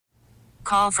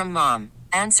call from mom.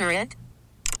 Answer it.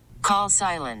 Call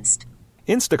silenced.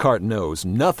 Instacart knows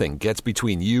nothing gets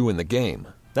between you and the game.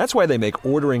 That's why they make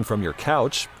ordering from your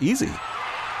couch easy.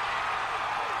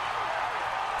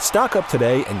 Stock up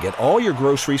today and get all your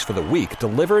groceries for the week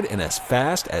delivered in as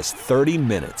fast as 30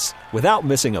 minutes without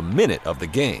missing a minute of the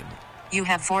game. You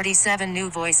have 47 new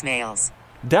voicemails.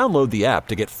 Download the app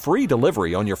to get free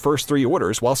delivery on your first 3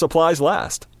 orders while supplies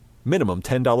last. Minimum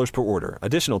 $10 per order.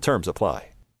 Additional terms apply.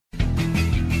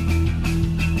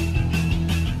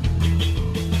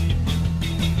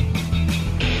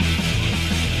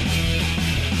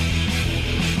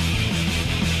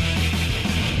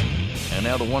 And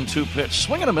now the 1-2 pitch.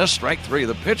 Swing and a miss, strike 3.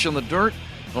 The pitch in the dirt.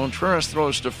 Contreras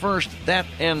throws to first. That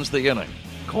ends the inning.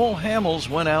 Cole Hamels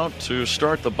went out to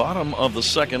start the bottom of the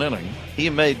second inning. He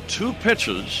made 2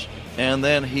 pitches, and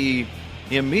then he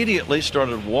immediately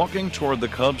started walking toward the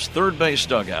Cubs' third base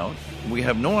dugout. We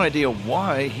have no idea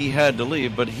why he had to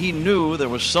leave, but he knew there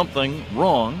was something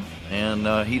wrong,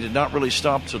 and he did not really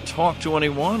stop to talk to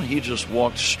anyone. He just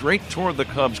walked straight toward the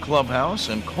Cubs clubhouse,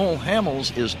 and Cole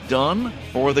Hamels is done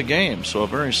for the game. So a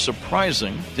very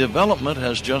surprising development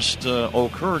has just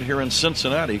occurred here in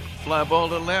Cincinnati. Fly ball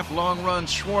to left, long run,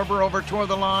 Schwarber over toward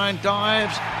the line,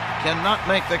 dives, cannot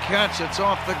make the catch, it's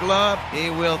off the glove. He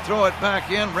will throw it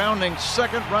back in, rounding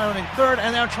second, rounding third,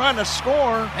 and they're trying to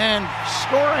score, and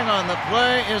scoring on the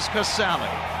play is Casale.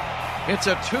 It's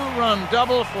a 2-run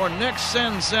double for Nick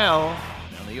Senzel.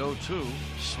 And the 0-2,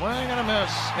 swing and a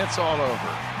miss. It's all over.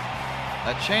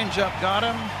 A changeup got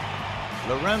him.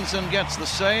 Lorenzen gets the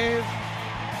save.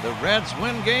 The Reds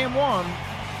win game 1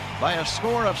 by a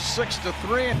score of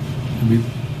 6-3. We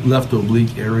left the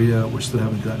oblique area. We still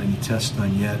haven't gotten any tests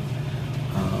done yet.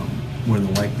 More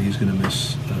than likely he's going to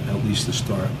miss at least the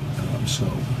start. So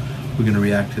we're going to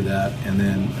react to that, and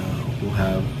then we'll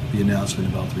have the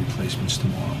announcement about the replacement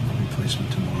tomorrow.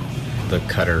 The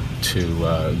cutter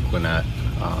to Gwinnett,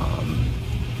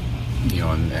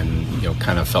 and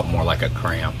kind of felt more like a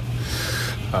cramp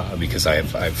because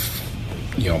I've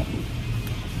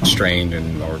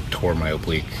strained or tore my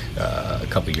oblique a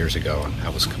couple years ago, and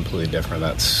that was completely different.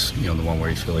 That's the one where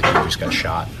you feel like you just got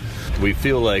shot. We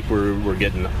feel like we're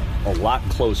getting a lot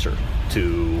closer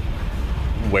to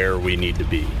where we need to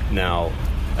be. Now,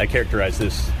 I characterized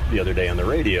this the other day on the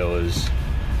radio as,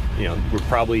 we're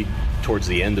probably towards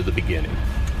the end of the beginning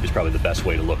is probably the best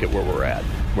way to look at where we're at.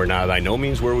 We're not by no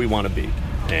means where we want to be,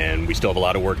 and we still have a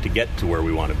lot of work to get to where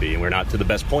we want to be, and we're not to the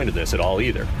best point of this at all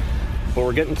either. But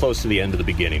we're getting close to the end of the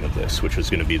beginning of this, which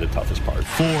was going to be the toughest part.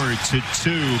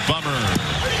 4-2, Bummer.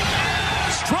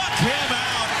 Struck him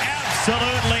out,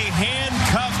 absolutely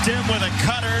handcuffed him with a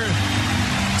cutter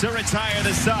to retire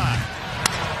the side.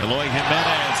 Eloy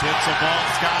Jimenez hits a ball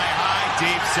sky high,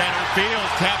 deep center field.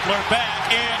 Kepler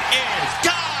back, it is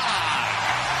gone!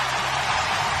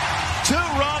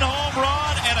 2-run home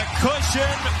run and a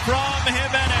cushion from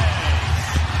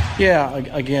Jimenez. Yeah,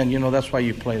 again, that's why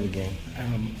you play the game.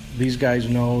 These guys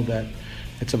know that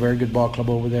it's a very good ball club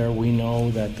over there. We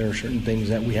know that there are certain things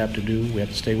that we have to do. We have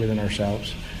to stay within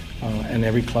ourselves. And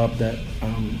every club that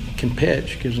can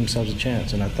pitch gives themselves a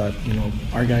chance. And I thought,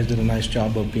 our guys did a nice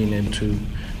job of being able to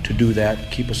do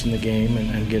that, keep us in the game,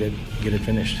 and get it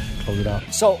finished, close it out.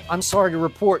 So I'm sorry to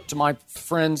report to my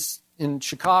friends in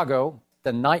Chicago,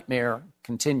 the nightmare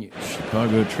continues.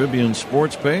 Chicago Tribune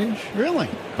sports page. Really?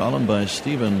 Column by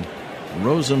Stephen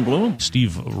Rosenblum.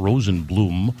 Steve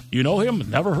Rosenblum. You know him?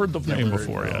 Never heard the name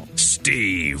before yet.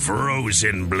 Steve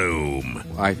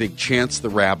Rosenblum. I think Chance the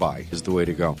Rabbi is the way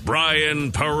to go.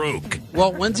 Brian Paruk.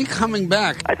 Well, when's he coming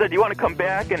back? I said, do you want to come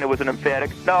back? And it was an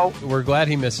emphatic no. We're glad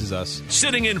he misses us.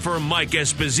 Sitting in for Mike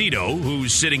Esposito,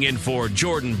 who's sitting in for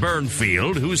Jordan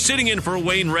Burnfield, who's sitting in for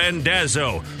Wayne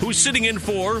Randazzo, who's sitting in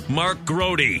for Mark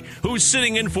Grody, who's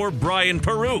sitting in for Brian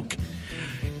Paruk.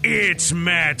 It's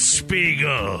Matt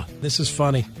Spiegel. This is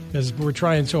funny, because we're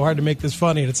trying so hard to make this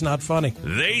funny, and it's not funny.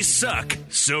 They suck,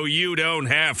 so you don't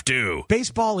have to.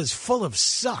 Baseball is full of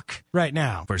suck right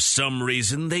now. For some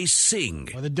reason, they sing.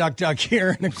 Or the duck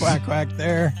here and the quack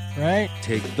there, right?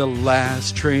 Take the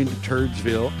last train to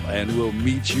Turdsville, and we'll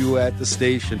meet you at the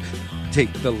station.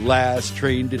 Take the last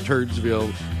train to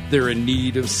Turdsville. They're in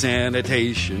need of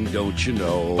sanitation, don't you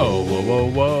know? Oh, whoa,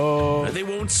 whoa, whoa. They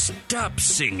won't stop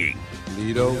singing.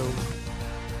 Lido.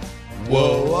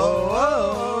 Whoa, whoa,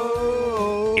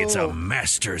 whoa. It's a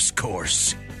master's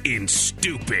course in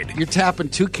stupid. You're tapping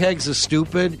 2 kegs of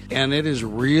stupid, and it is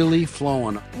really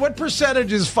flowing. What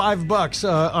percentage is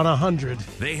 $5 on 100?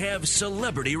 They have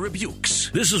celebrity rebukes.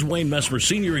 This is Wayne Messmer,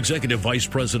 Senior Executive Vice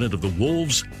President of the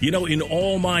Wolves. In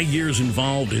all my years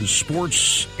involved in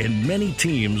sports and many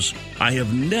teams, I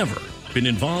have never been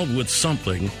involved with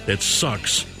something that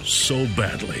sucks so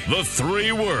badly. The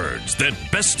 3 words that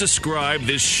best describe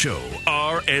this show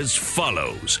are as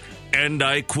follows, and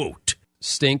I quote,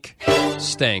 stink,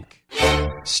 stank,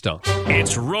 stunk.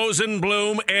 It's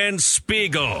Rosenblum and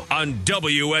Spiegel on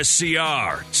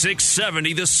WSCR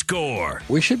 670 The Score.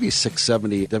 We should be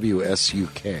 670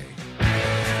 WSUK.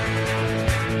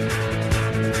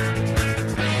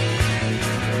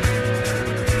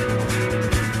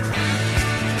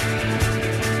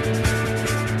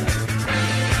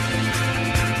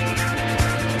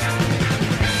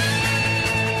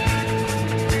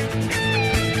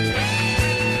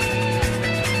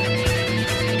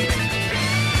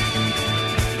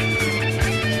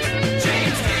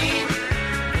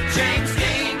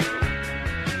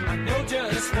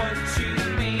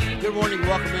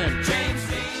 Welcome in.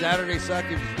 Saturday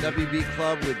Suckers WB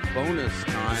Club with bonus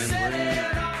time. Bringing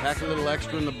back a little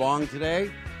extra in the bong today.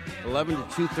 11 to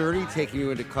 2:30, taking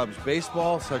you into Cubs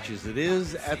baseball, such as it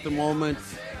is at the moment.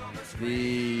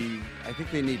 I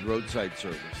think they need roadside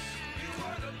service.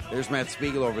 There's Matt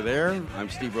Spiegel over there. I'm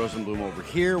Steve Rosenblum over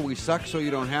here. We suck so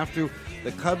you don't have to.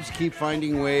 The Cubs keep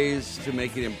finding ways to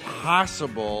make it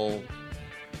impossible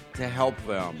to help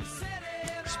them.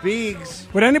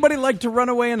 Speegs. Would anybody like to run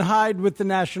away and hide with the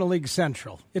National League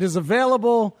Central? It is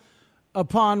available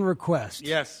upon request.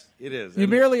 Yes, it is. You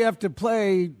merely have to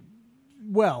play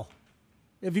well.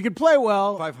 If you could play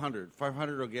well... 500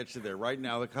 will get you there. Right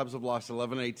now, the Cubs have lost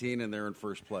 11-18, and they're in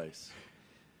first place.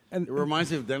 And it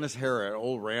reminds me of Dennis Hara at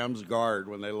old Rams guard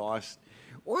when they lost.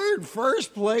 We're in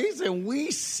first place, and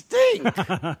we stink.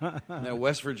 That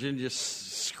West Virginia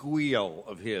squeal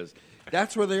of his.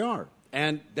 That's where they are.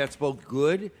 And that's both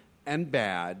good and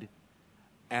bad.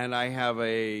 And I have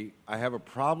a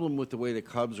problem with the way the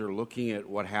Cubs are looking at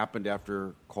what happened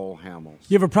after Cole Hamels.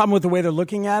 You have a problem with the way they're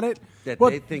looking at it? That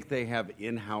they think they have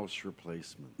in-house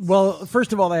replacements. Well,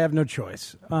 first of all, they have no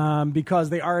choice because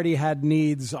they already had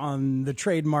needs on the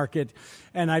trade market,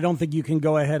 and I don't think you can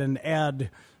go ahead and add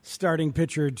starting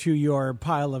pitcher to your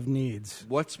pile of needs.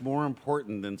 What's more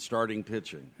important than starting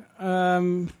pitching?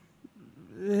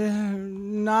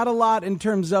 Not a lot in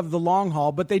terms of the long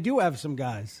haul, but they do have some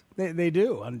guys. They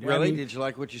do. Really? Did you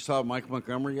like what you saw of Mike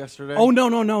Montgomery yesterday? Oh,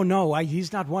 no.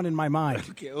 He's not one in my mind.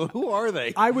 Okay, well, who are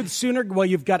they? I would sooner... Well,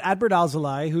 you've got Adbert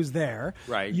Alzolay, who's there.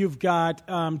 Right. You've got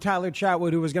Tyler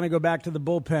Chatwood, who was going to go back to the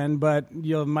bullpen, but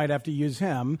you might have to use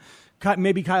him.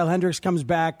 Maybe Kyle Hendricks comes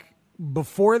back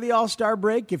before the All-Star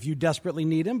break if you desperately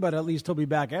need him, but at least he'll be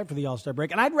back after the All-Star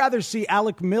break. And I'd rather see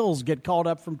Alec Mills get called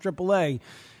up from AAA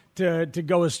to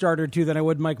go a starter, too, than I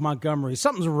would Mike Montgomery.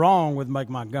 Something's wrong with Mike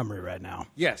Montgomery right now.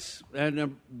 Yes,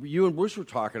 and you and Bruce were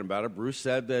talking about it. Bruce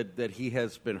said that he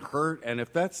has been hurt, and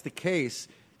if that's the case,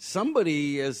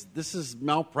 this is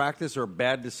malpractice or a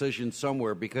bad decision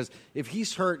somewhere, because if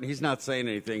he's hurt and he's not saying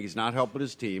anything, he's not helping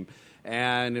his team,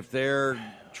 and if they're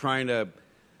trying to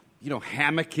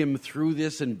hammock him through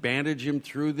this and bandage him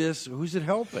through this, who's it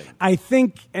helping? I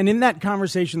think, and in that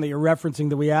conversation that you're referencing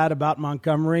that we had about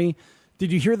Montgomery,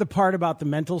 did you hear the part about the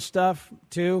mental stuff,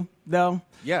 too, though?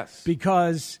 Yes.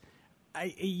 Because,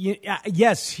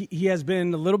 yes, he has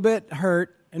been a little bit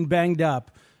hurt and banged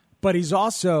up, but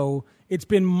it's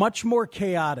been much more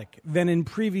chaotic than in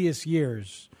previous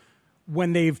years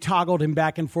when they've toggled him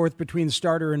back and forth between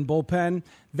starter and bullpen.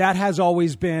 That has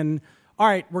always been, all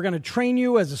right, we're going to train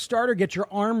you as a starter, get your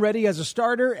arm ready as a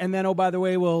starter, and then, oh, by the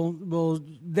way,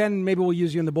 then maybe we'll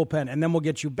use you in the bullpen, and then we'll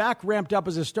get you back ramped up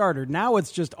as a starter. Now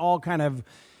it's just all kind of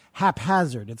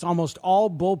haphazard. It's almost all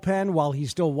bullpen while he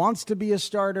still wants to be a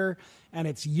starter, and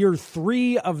it's year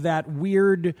 3 of that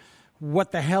weird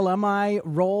what the hell am I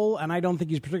role, and I don't think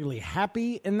he's particularly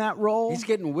happy in that role. He's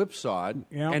getting whipsawed,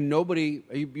 and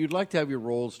you'd like to have your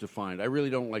roles defined. I really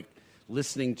don't like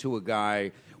listening to a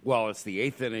guy, well, it's the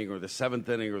 8th inning or the 7th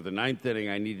inning or the 9th inning,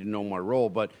 I need to know my role.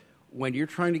 But when you're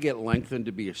trying to get lengthened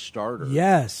to be a starter.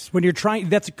 Yes. When you're trying,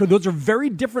 those are very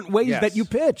different ways that you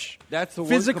pitch. That's the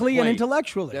physically one and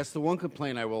intellectually. That's the one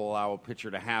complaint I will allow a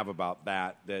pitcher to have about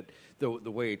that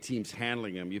the way a team's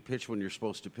handling him. You pitch when you're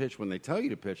supposed to pitch, when they tell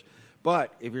you to pitch.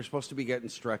 But if you're supposed to be getting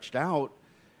stretched out,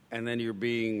 and then you're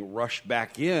being rushed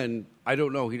back in, I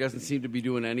don't know. He doesn't seem to be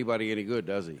doing anybody any good,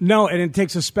 does he? No, and it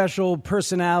takes a special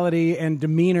personality and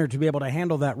demeanor to be able to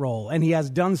handle that role. And he has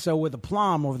done so with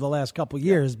aplomb over the last couple of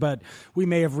years, but we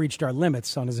may have reached our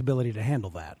limits on his ability to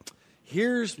handle that.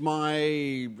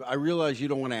 I realize you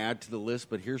don't want to add to the list,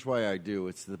 but here's why I do.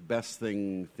 It's the best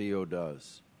thing Theo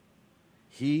does.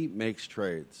 He makes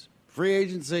trades. Free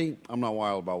agency, I'm not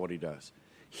wild about what he does.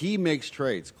 He makes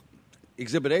trades.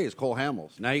 Exhibit A is Cole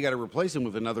Hamels. Now you got to replace him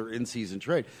with another in-season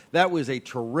trade. That was a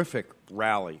terrific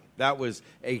rally. That was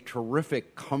a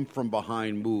terrific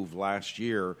come-from-behind move last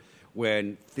year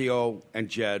when Theo and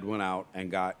Jed went out and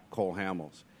got Cole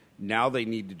Hamels. Now they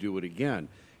need to do it again.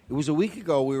 It was a week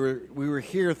ago we were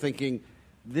here thinking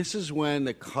this is when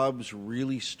the Cubs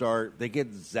really start. They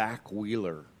get Zach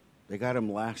Wheeler. They got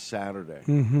him last Saturday.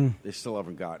 Mm-hmm. They still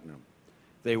haven't gotten him.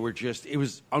 They were just – it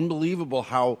was unbelievable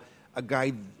how a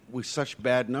guy with such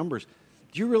bad numbers.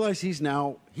 Do you realize he's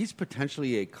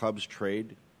potentially a Cubs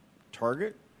trade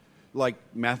target? Like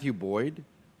Matthew Boyd?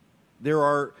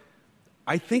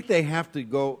 I think they have to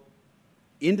go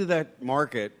into that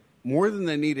market more than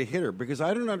they need a hitter, because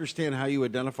I don't understand how you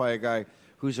identify a guy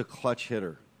who's a clutch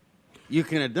hitter. You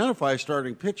can identify a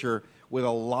starting pitcher with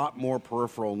a lot more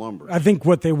peripheral numbers. I think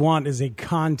what they want is a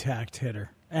contact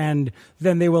hitter. And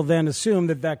then they will then assume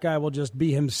that guy will just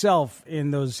be himself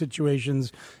in those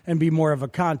situations and be more of a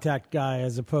contact guy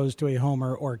as opposed to a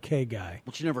homer or K guy.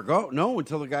 But you never know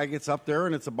until the guy gets up there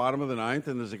and it's the bottom of the ninth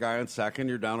and there's a guy on second,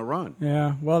 you're down a run.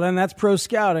 Yeah, well, then that's pro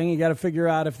scouting. You got to figure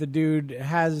out if the dude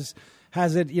has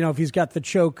it, if he's got the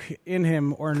choke in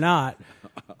him or not.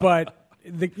 But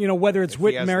whether it's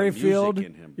Whit Merrifield,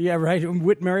 yeah, right,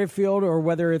 Whit Merrifield, or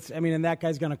whether it's, and that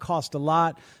guy's going to cost a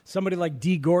lot. Somebody like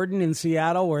D. Gordon in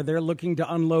Seattle, where they're looking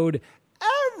to unload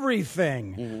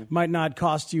everything, might not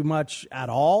cost you much at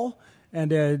all. And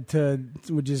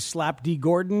would just slap D.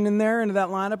 Gordon in there into that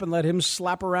lineup and let him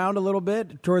slap around a little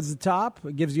bit towards the top.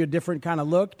 It gives you a different kind of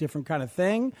look, different kind of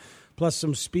thing, plus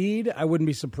some speed. I wouldn't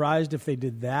be surprised if they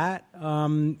did that.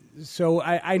 So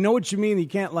I know what you mean. You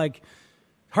can't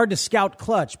hard to scout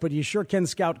clutch, but you sure can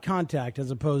scout contact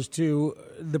as opposed to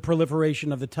the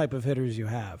proliferation of the type of hitters you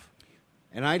have.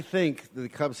 And I think the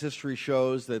Cubs history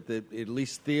shows that at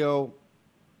least Theo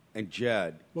and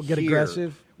Jed will get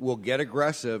aggressive. Will get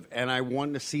aggressive, and I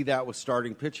want to see that with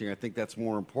starting pitching. I think that's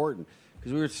more important.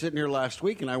 Because we were sitting here last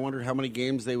week, and I wondered how many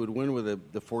games they would win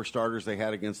with the four starters they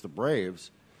had against the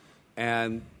Braves.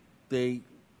 And they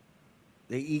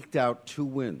eked out 2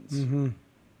 wins. Mm-hmm.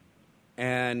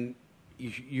 And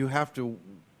you have to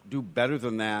do better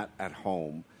than that at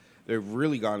home. They've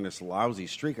really gone this lousy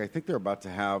streak. I think they're about to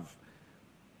have.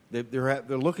 They're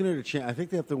looking at a chance. I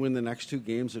think they have to win the next 2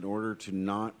 games in order to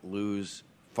not lose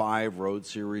 5 road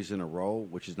series in a row,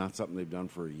 which is not something they've done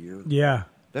for a year. Yeah,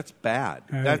 that's bad.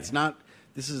 That's not.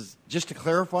 This is, just to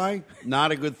clarify,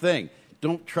 not a good thing.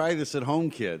 Don't try this at home,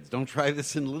 kids. Don't try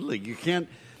this in Little League. You can't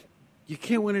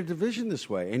win a division this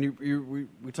way. And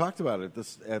we talked about it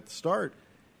at the start.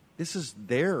 This is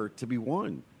there to be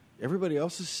won. Everybody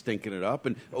else is stinking it up.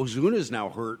 And Ozuna's now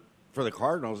hurt for the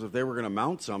Cardinals. If they were going to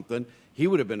mount something, he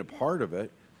would have been a part of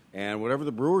it. And whatever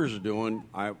the Brewers are doing,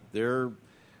 they're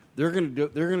going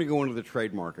to go into the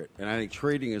trade market. And I think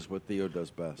trading is what Theo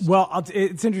does best. Well,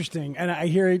 it's interesting, and I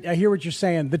hear what you're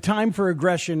saying. The time for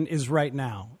aggression is right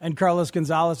now. And Carlos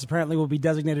Gonzalez apparently will be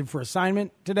designated for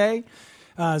assignment today.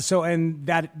 And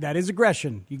that is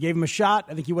aggression. You gave him a shot.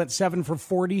 I think he went 7 for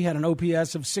 40, had an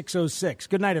OPS of 606.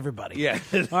 Good night, everybody. Yeah.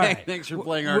 All right. Thanks for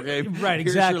playing our game. Right,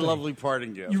 Here's exactly. your lovely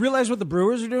parting gift. You realize what the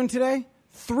Brewers are doing today?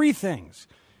 3 things.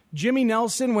 Jimmy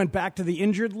Nelson went back to the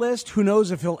injured list. Who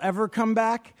knows if he'll ever come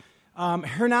back?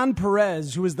 Hernan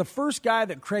Perez, who was the first guy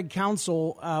that Craig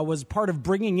Counsell was part of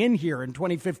bringing in here in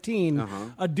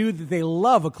 2015, a dude that they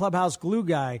love, a clubhouse glue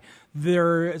guy.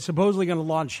 They're supposedly going to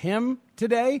launch him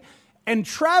today. And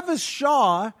Travis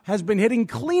Shaw has been hitting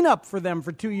cleanup for them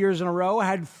for 2 years in a row,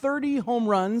 had 30 home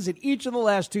runs in each of the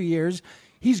last 2 years.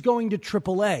 He's going to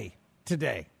AAA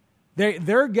today.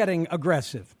 They're getting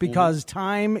aggressive because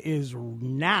time is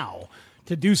now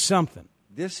to do something.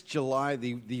 This July,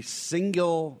 the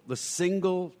single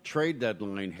trade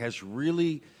deadline has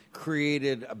really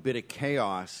created a bit of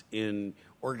chaos in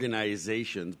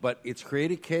organizations, but it's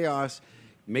created chaos,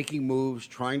 making moves,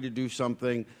 trying to do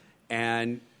something,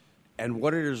 and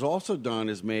what it has also done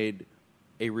is made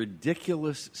a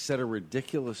ridiculous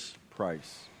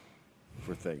price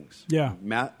for things. Yeah.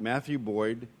 Matthew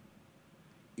Boyd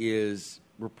is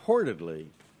reportedly,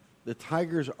 the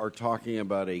Tigers are talking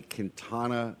about a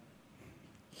Quintana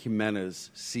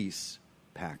Jimenez Cease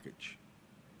package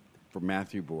for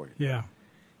Matthew Boyd. Yeah.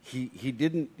 He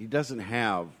doesn't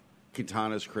have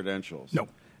Quintana's credentials. Nope.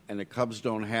 And the Cubs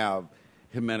don't have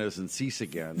Jimenez and Cease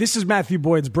again. This is Matthew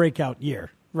Boyd's breakout year.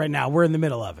 Right now, we're in the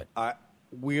middle of it.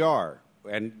 We are,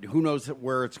 and who knows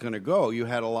where it's going to go. You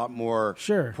had a lot more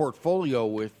portfolio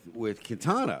with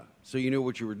Quintana, so you knew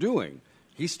what you were doing.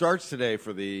 He starts today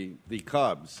for the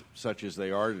Cubs, such as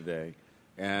they are today,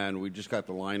 and we just got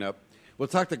the lineup. We'll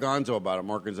talk to Gonzo about it.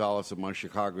 Mark Gonzalez of my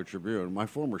Chicago Tribune, my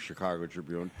former Chicago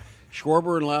Tribune.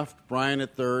 Schwarber in left, Bryan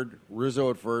at third,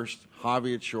 Rizzo at first,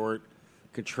 Javi at short,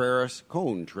 Contreras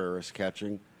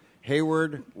catching,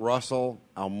 Hayward, Russell,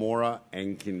 Almora,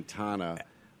 and Quintana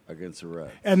against the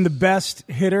Reds. And the best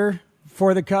hitter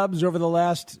for the Cubs over the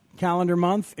last calendar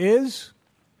month is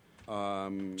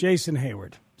Jason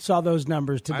Hayward. Saw those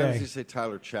numbers today. I was going to say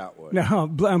Tyler Chatwood. No,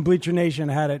 Bleacher Nation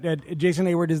had it. Jason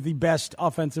Hayward is the best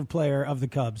offensive player of the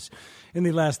Cubs in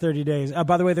the last 30 days.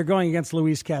 By the way, they're going against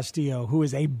Luis Castillo, who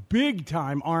is a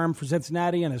big-time arm for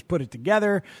Cincinnati and has put it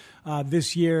together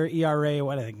this year. ERA,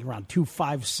 I think, around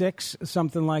 2.56,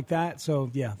 something like that.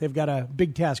 So, yeah, they've got a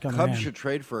big task on their hands. Cubs should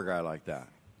trade for a guy like that.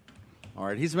 All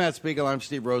right, he's Matt Spiegel. I'm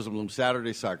Steve Rosenblum.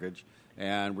 Saturday Suckage,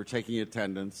 and we're taking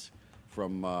attendance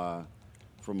from my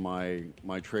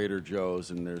Trader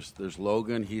Joe's, and there's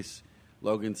Logan.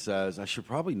 Logan says I should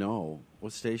probably know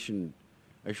what station.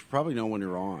 I should probably know when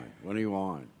you're on. When are you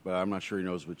on? But I'm not sure he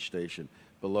knows which station.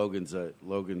 But Logan's.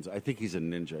 I think he's a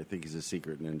ninja. I think he's a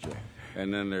secret ninja.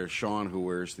 And then there's Sean, who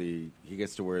he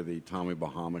gets to wear the Tommy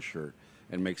Bahama shirt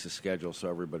and makes a schedule, so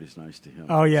everybody's nice to him.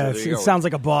 Oh yeah, so it sounds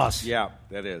like a boss. Yeah,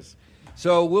 that is.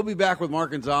 So we'll be back with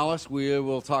Mark Gonzalez. We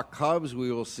will talk Cubs.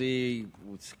 We will see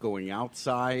what's going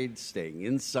outside, staying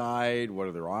inside. What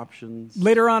are their options?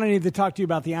 Later on, I need to talk to you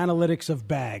about the analytics of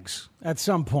bags at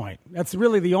some point. That's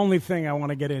really the only thing I want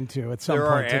to get into at some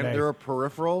point today. There are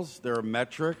peripherals. There are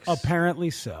metrics. Apparently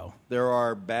so. There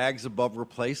are bags above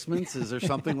replacements. Is there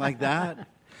something like that?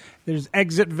 There's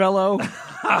exit velo.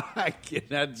 I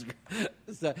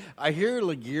hear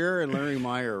Laguerre and Larry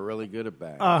Meyer are really good at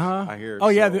bags. I hear.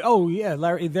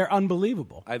 Larry, they're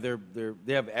unbelievable.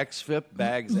 They have XFIP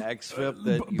bags.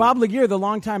 XFIP. Bob Laguerre, the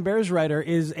longtime Bears writer,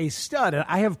 is a stud.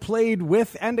 I have played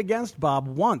with and against Bob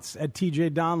once at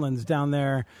TJ Donlan's down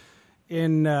there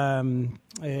in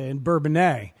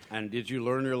Bourbonnais. And did you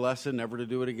learn your lesson never to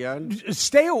do it again?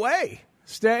 Stay away.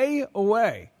 Stay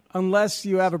away. Unless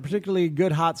you have a particularly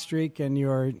good hot streak and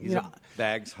you're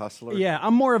bags hustler. Yeah,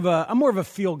 I'm more of a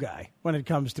feel guy when it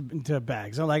comes to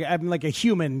bags. I'm like a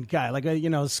human guy, like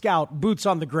a scout, boots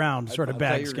on the ground sort of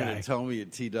bags guy. You're tell me a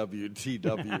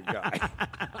TW guy.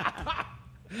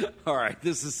 All right,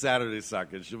 this is Saturday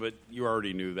Suckage, but you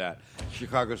already knew that.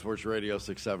 Chicago Sports Radio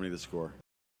 670 The Score.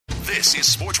 This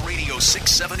is Sports Radio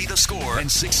 670 The Score and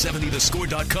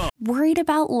 670thescore.com. Worried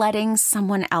about letting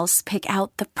someone else pick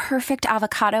out the perfect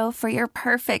avocado for your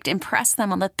perfect impress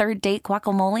them on the third date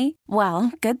guacamole?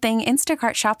 Well, good thing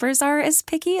Instacart shoppers are as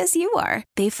picky as you are.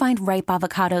 They find ripe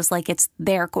avocados like it's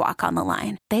their guac on the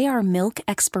line. They are milk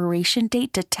expiration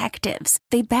date detectives.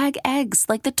 They bag eggs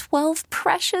like the 12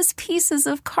 precious pieces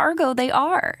of cargo they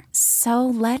are. So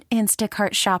let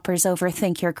Instacart shoppers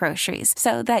overthink your groceries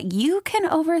so that you can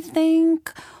overthink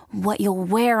what you'll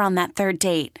wear on that third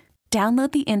date.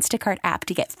 Download the Instacart app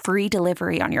to get free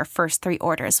delivery on your first 3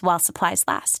 orders while supplies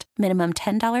last. Minimum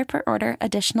 $10 per order.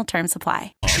 Additional terms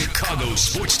apply. Chicago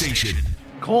Sports Station.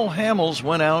 Cole Hamels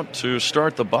went out to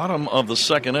start the bottom of the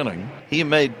second inning. He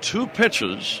made 2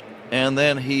 pitches, and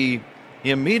then he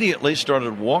immediately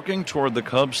started walking toward the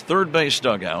Cubs' third base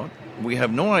dugout. We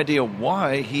have no idea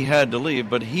why he had to leave,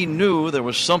 but he knew there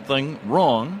was something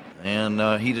wrong.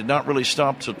 And he did not really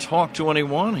stop to talk to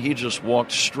anyone. He just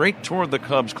walked straight toward the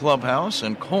Cubs clubhouse,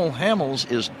 and Cole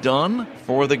Hamels is done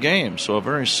for the game. So a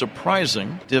very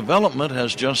surprising development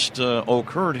has just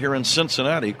occurred here in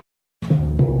Cincinnati.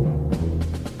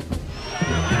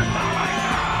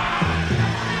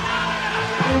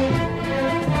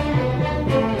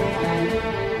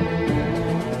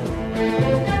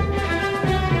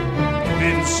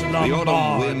 The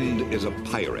autumn wind is a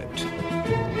pirate,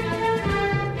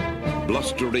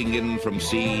 blustering in from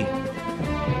sea.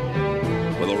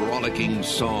 With a rollicking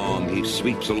song he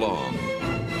sweeps along,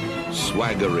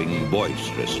 swaggering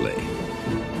boisterously.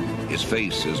 His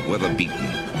face is weather-beaten.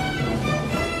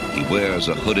 He wears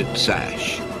a hooded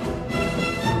sash,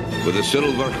 with a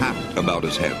silver hat about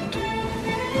his head,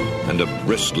 and a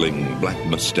bristling black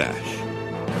mustache.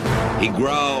 He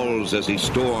growls as he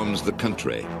storms the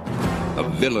country, a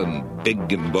villain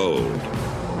big and bold.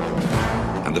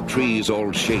 And the trees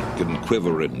all shake and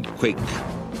quiver and quake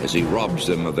as he robs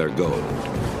them of their gold.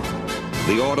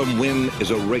 The autumn wind is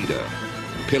a raider,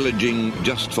 pillaging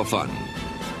just for fun.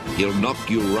 He'll knock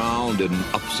you round and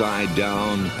upside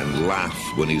down and laugh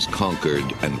when he's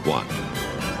conquered and won.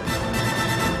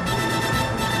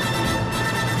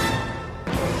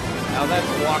 Now that's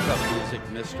walk-up music,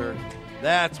 mister.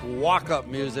 That's walk-up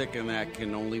music, and that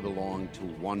can only belong to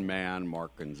one man,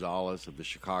 Mark Gonzalez of the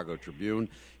Chicago Tribune.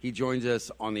 He joins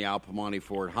us on the Al Piemonte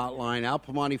Ford hotline. Al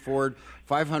Piemonte Ford,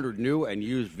 500 new and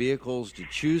used vehicles to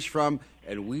choose from,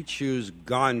 and we choose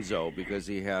Gonzo because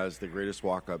he has the greatest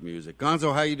walk-up music.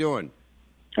 Gonzo, how you doing?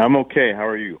 I'm okay. How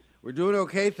are you? We're doing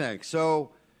okay, thanks.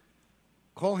 So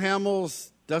Cole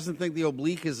Hamels doesn't think the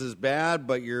oblique is as bad,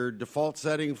 but your default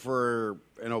setting for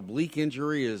an oblique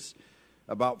injury is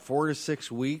about 4 to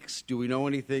 6 weeks. Do you know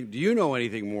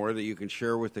anything more that you can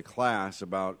share with the class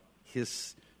about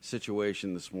his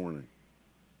situation this morning?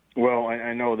 Well,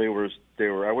 I know they were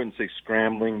I wouldn't say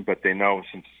scrambling, but they know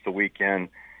since it's the weekend,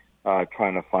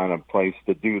 trying to find a place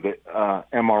to do the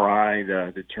MRI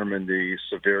to determine the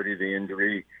severity of the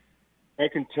injury. I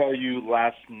can tell you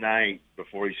last night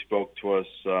before he spoke to us,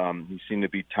 he seemed to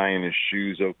be tying his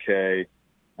shoes okay.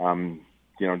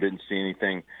 Didn't see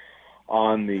anything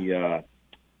on the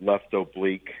left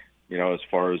oblique, as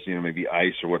far as, maybe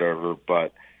ice or whatever.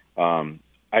 But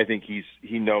I think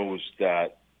he knows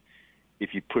that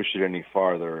if you push it any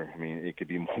farther, it could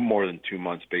be more than 2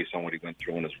 months based on what he went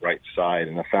through on his right side.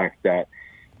 And the fact that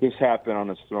this happened on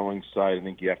his throwing side, I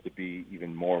think you have to be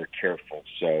even more careful.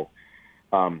 So,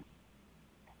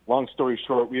 long story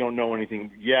short, we don't know anything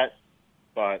yet,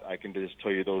 but I can just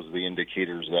tell you those are the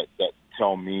indicators that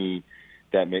tell me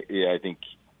that I think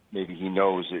maybe he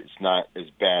knows it's not as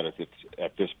bad as it's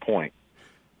at this point.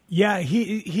 Yeah, I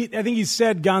think he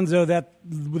said, Gonzo, that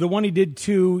the one he did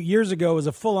 2 years ago was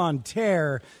a full-on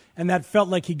tear, and that felt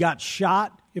like he got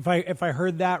shot, if I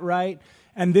heard that right.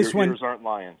 And this Your ears aren't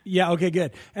lying. Yeah, okay,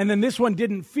 good. And then this one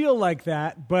didn't feel like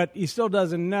that, but he still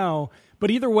doesn't know.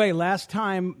 But either way, last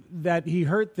time that he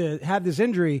had this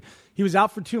injury, he was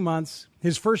out for 2 months.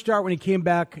 His first start when he came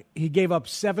back, he gave up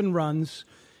 7 runs.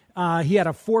 He had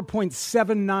a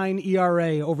 4.79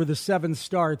 ERA over the 7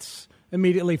 starts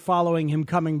immediately following him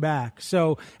coming back.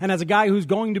 So, and as a guy who's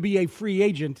going to be a free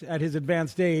agent at his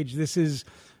advanced age, this is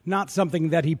not something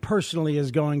that he personally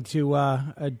is going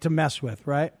to mess with,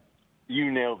 right?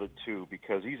 You nailed it, too,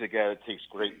 because he's a guy that takes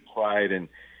great pride in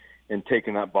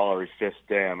taking that ball every fifth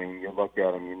day. You look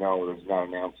at him, there's not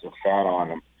an ounce of fat on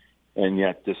him, and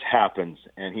yet this happens.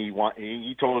 And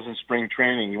he told us in spring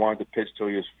training he wanted to pitch till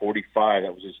he was 45.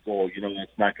 That was his goal.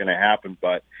 That's not going to happen,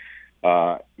 but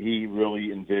he really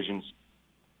envisions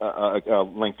a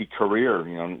lengthy career,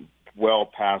 well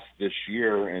past this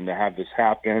year, and to have this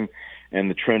happen, and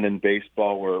the trend in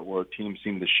baseball where teams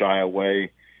seem to shy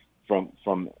away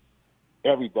from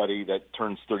everybody that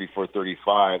turns 34,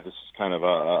 35, this is kind of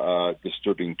a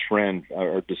disturbing trend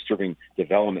or disturbing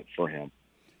development for him.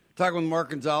 Talking with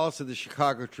Mark Gonzalez of the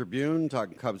Chicago Tribune,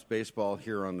 talking Cubs baseball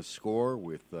here on The Score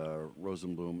with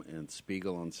Rosenblum and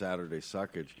Spiegel on Saturday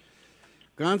Suckage.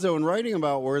 Gonzo, in writing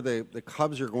about where the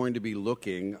Cubs are going to be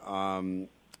looking,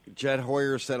 Jed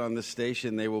Hoyer said on this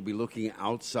station they will be looking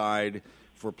outside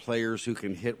for players who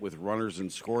can hit with runners in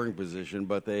scoring position,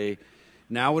 but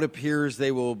now it appears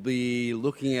they will be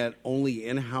looking at only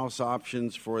in-house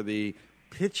options for the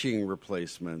pitching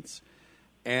replacements.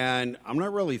 And I'm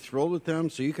not really thrilled with them,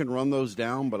 so you can run those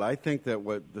down, but I think that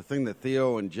the thing that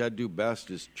Theo and Jed do best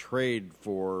is trade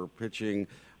for pitching.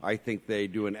 I think they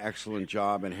do an excellent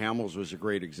job, and Hamels was a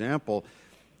great example.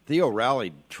 Theo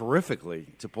rallied terrifically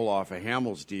to pull off a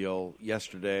Hamels deal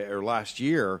last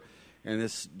year, and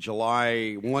this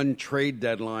July 1 trade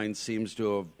deadline seems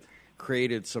to have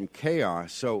created some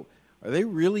chaos. So are they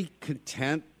really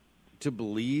content to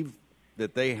believe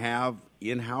that they have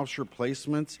in-house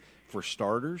replacements for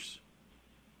starters?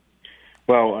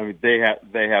 Well, they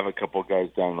have a couple of guys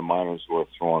down in the minors who are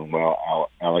throwing well,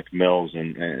 Alec Mills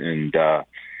and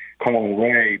Colin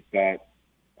Ray, but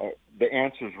the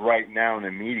answers right now and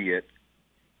immediate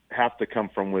have to come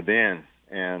from within.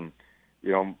 And,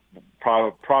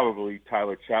 probably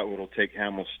Tyler Chatwood will take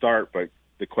Hamels' start, but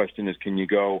the question is, can you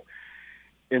go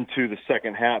into the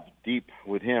second half deep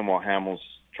with him while Hamels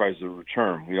tries to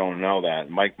return? We don't know that.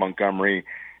 Mike Montgomery,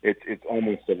 it's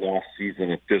almost a lost season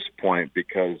at this point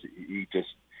because he just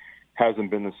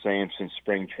hasn't been the same since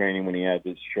spring training when he had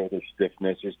this shoulder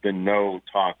stiffness. There's been no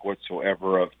talk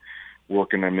whatsoever of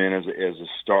working him in as a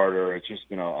starter. It's just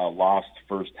been a lost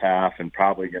first half and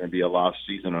probably going to be a lost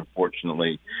season,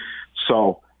 unfortunately.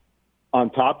 So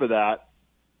on top of that,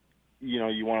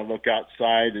 you want to look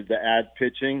outside to add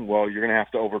pitching. Well, you're going to have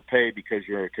to overpay because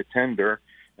you're a contender.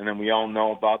 And then we all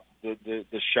know about the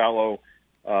shallow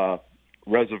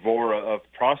reservoir of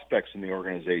prospects in the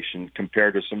organization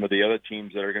compared to some of the other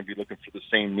teams that are going to be looking for the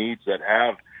same needs that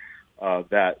have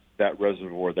that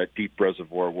reservoir, that deep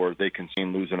reservoir where they can see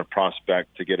losing a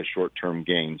prospect to get a short-term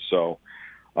gain. So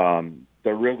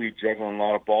They're really juggling a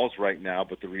lot of balls right now,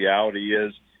 but the reality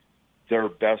is their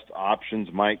best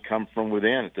options might come from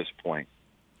within at this point.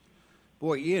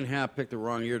 Boy, Ian Happ picked the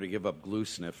wrong year to give up glue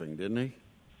sniffing, didn't he?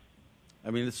 I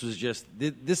mean, this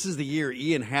is the year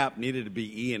Ian Happ needed to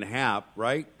be Ian Happ,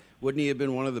 right? Wouldn't he have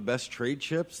been one of the best trade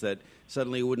chips that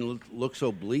suddenly it wouldn't look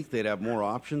so bleak? They'd have more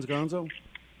options, Gonzo?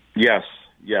 Yes,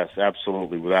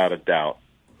 absolutely, without a doubt.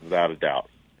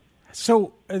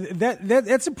 So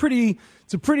that's a pretty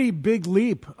big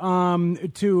leap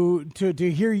to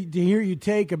hear you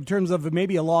take in terms of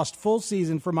maybe a lost full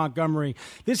season for Montgomery.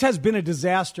 This has been a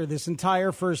disaster this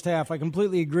entire first half. I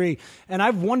completely agree, and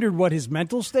I've wondered what his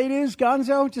mental state is,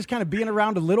 Gonzo. Just kind of being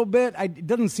around a little bit. It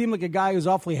doesn't seem like a guy who's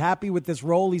awfully happy with this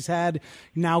role he's had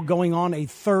now going on a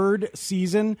third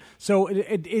season. So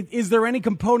is there any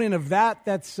component of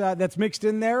that's mixed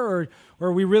in there, or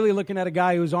are we really looking at a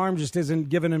guy whose arm just isn't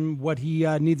giving him what he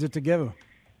needs it to give him?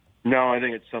 No, I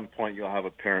think at some point you'll have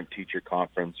a parent-teacher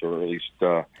conference, or at least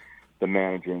the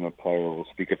manager and the player will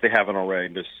speak, if they haven't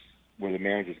already, just where the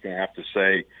manager's going to have to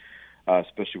say,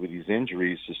 especially with these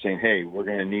injuries, is saying, hey, we're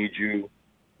going to need you.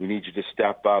 We need you to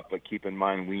step up, but keep in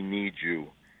mind we need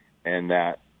you, and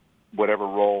that whatever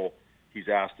role he's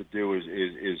asked to do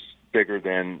is bigger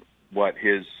than what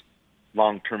his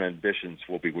long-term ambitions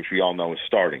will be, which we all know is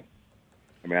starting.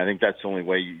 I mean, I think that's the only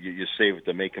way you save it,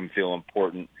 to make him feel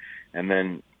important, and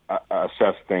then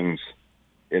assess things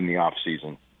in the off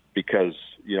season, because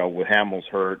with Hamels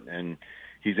hurt and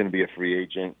he's going to be a free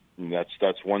agent, and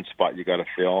that's one spot you got to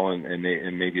fill, and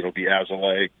maybe it'll be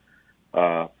Azalea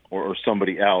or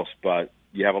somebody else, but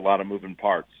you have a lot of moving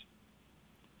parts.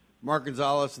 Mark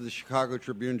Gonzalez of the Chicago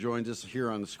Tribune joins us here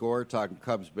on The Score, talking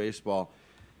Cubs baseball.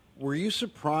 Were you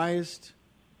surprised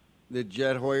that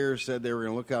Jed Hoyer said they were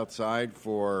going to look outside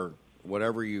for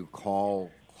whatever you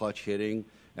call clutch hitting?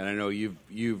 And I know you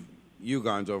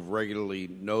Gonzo, have regularly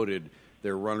noted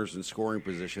their runners in scoring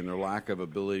position, their lack of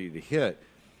ability to hit.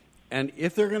 And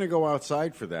if they're going to go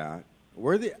outside for that,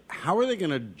 how are they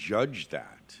going to judge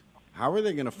that? How are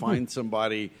they going to find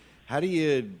somebody?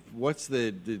 What's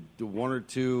the one or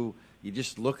two? You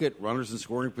just look at runners in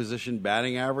scoring position,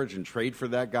 batting average, and trade for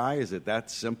that guy? Is it that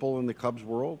simple in the Cubs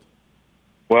world?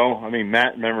 Well, I mean,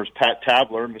 Matt remembers Pat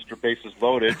Tabler, Mr. Bases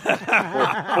Loaded,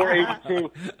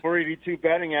 482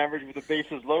 batting average with the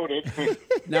bases loaded.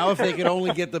 Now if they could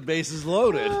only get the bases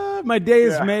loaded. My day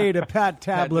is made, a Pat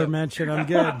Tabler mention. I'm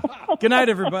good. Good night,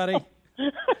 everybody.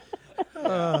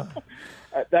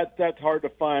 That's hard to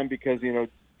find because,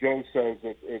 Joe says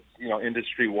it's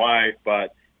industry-wide,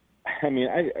 but I mean,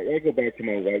 I go back to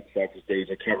my White Sox days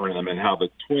of covering them and how the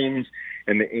Twins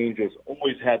and the Angels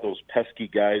always had those pesky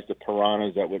guys, the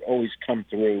piranhas, that would always come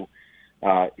through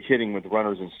hitting with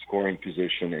runners in scoring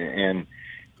position. And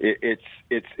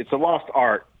it's a lost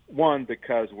art, one,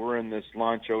 because we're in this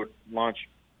launch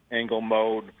angle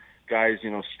mode, guys,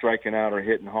 striking out or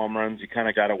hitting home runs. You kind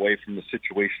of got away from the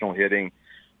situational hitting.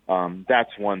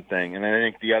 That's one thing. And I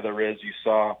think the other is you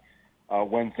saw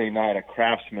Wednesday night a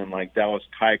craftsman like Dallas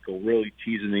Keuchel really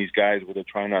teasing these guys where they're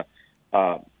trying to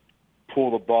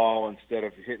pull the ball instead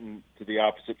of hitting to the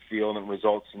opposite field, and it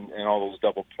results in all those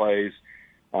double plays.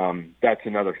 That's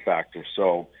another factor.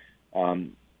 So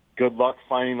good luck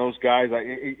finding those guys.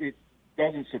 It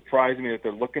doesn't surprise me that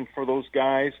they're looking for those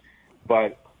guys,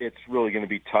 but it's really going to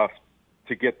be tough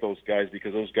to get those guys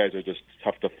because those guys are just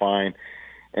tough to find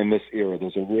in this era.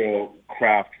 There's a real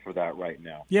craft for that right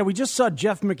now. Yeah, we just saw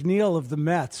Jeff McNeil of the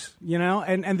Mets,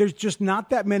 and there's just not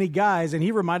that many guys, and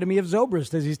he reminded me of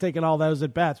Zobrist as he's taking all those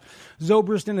at bats.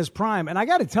 Zobrist in his prime. And I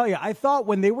got to tell you, I thought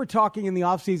when they were talking in the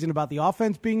offseason about the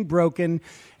offense being broken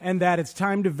and that it's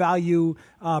time to value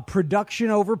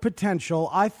production over potential,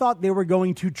 I thought they were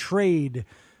going to trade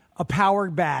a power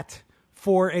bat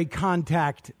for a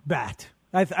contact bat.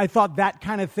 I thought that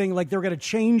kind of thing, like they were going to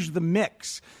change the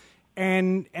mix.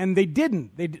 And they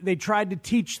didn't. They tried to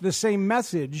teach the same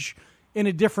message in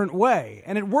a different way.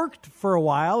 And it worked for a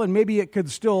while, and maybe it could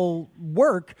still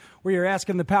work where you're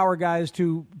asking the power guys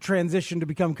to transition to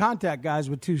become contact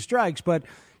guys with two strikes. But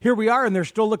here we are, and they're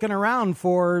still looking around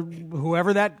for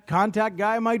whoever that contact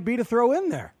guy might be to throw in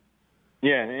there.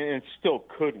 Yeah, and it still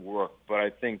could work, but I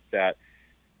think that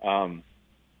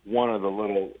one of the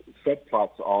little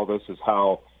subplots to all this is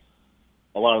how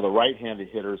a lot of the right-handed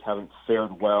hitters haven't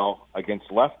fared well against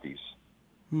lefties.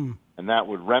 And that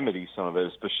would remedy some of it,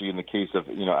 especially in the case of,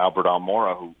 Albert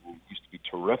Almora, who used to be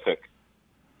terrific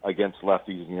against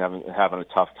lefties and having a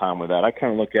tough time with that. I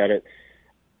kind of look at it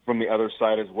from the other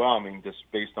side as well. I mean, just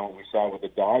based on what we saw with the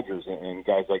Dodgers and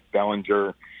guys like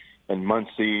Bellinger and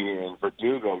Muncy and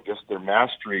Verdugo, just their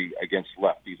mastery against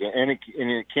lefties. And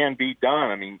it can be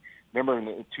done. I mean, remember in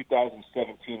the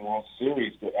 2017 World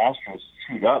Series, the Astros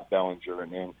chewed up Bellinger,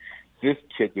 and then this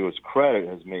kid, to his credit,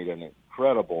 has made an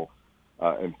incredible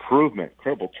improvement,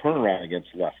 incredible turnaround against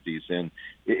lefties, and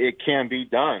it can be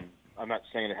done. I'm not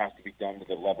saying it has to be done to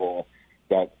the level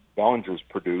that Bellinger's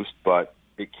produced, but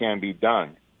it can be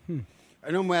done.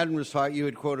 I know Madden was talking. You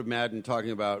had quoted Madden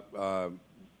talking about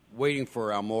waiting for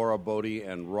Almora, Bodie,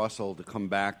 and Russell to come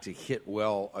back to hit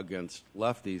well against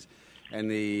lefties,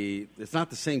 and it's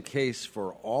not the same case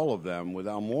for all of them. With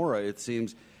Almora, it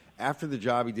seems after the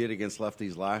job he did against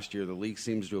lefties last year, the league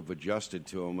seems to have adjusted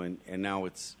to him, and now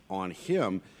it's on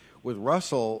him. With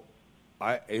Russell,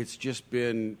 it's just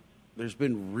been there's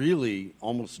been really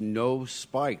almost no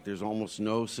spike. There's almost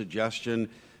no suggestion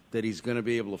that he's going to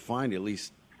be able to find it. At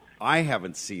least I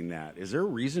haven't seen that. Is there a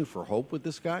reason for hope with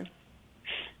this guy?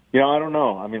 Yeah, I don't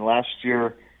know. I mean, last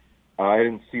year I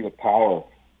didn't see the power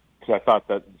because I thought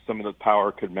that some of the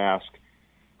power could mask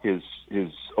his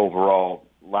overall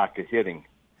lack of hitting.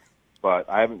 But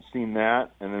I haven't seen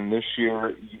that. And then this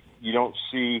year, you don't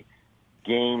see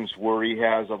games where he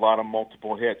has a lot of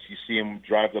multiple hits. You see him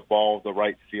drive the ball to the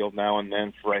right field now and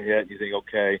then for a hit. You think,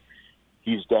 okay,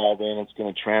 he's dialed in, it's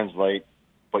going to translate.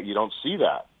 But you don't see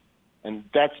that. And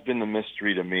that's been the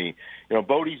mystery to me. You know,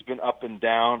 Bodie's been up and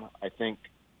down. I think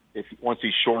once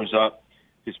he shores up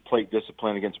his plate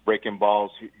discipline against breaking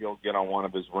balls, he'll get on one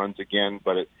of his runs again.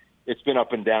 But it's been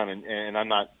up and down, and I'm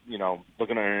not,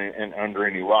 looking under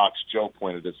any rocks. Joe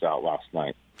pointed this out last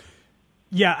night.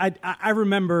 Yeah, I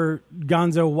remember,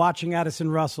 Gonzo, watching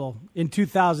Addison Russell in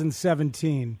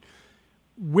 2017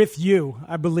 with you,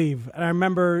 I believe. And I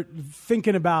remember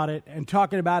thinking about it and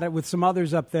talking about it with some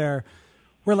others up there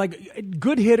where, like,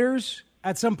 good hitters,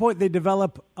 at some point they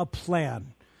develop a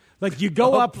plan. Like, you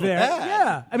go up there.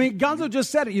 Yeah. I mean, Gonzo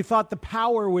just said it. You thought the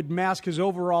power would mask his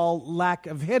overall lack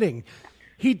of hitting.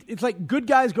 It's like good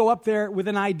guys go up there with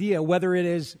an idea, whether it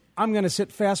is, I'm going to sit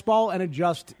fastball and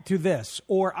adjust to this,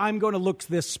 or I'm going to look to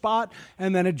this spot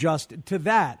and then adjust to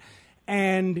that.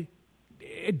 And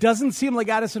it doesn't seem like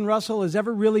Addison Russell has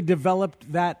ever really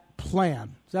developed that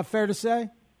plan. Is that fair to say?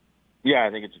 Yeah, I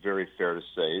think it's very fair to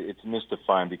say. It's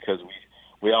mystifying because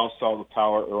we all saw the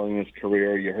power early in his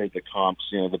career. You heard the comps,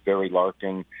 the Barry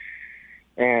Larkin,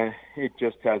 and it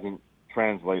just hasn't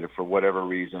translated for whatever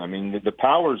reason. I mean, the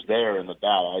power's there in the bat.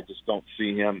 I just don't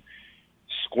see him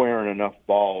squaring enough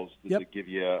balls to give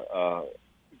you a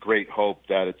great hope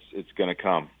that it's going to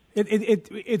come.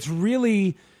 It's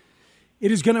really.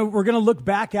 We're going to look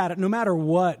back at it no matter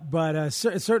what, but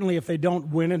certainly if they don't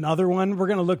win another one, we're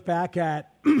going to look back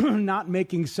at not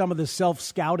making some of the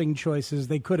self-scouting choices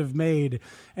they could have made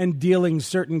and dealing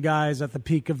certain guys at the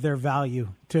peak of their value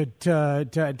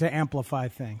to amplify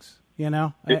things,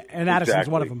 and Addison's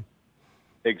one of them.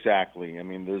 Exactly. I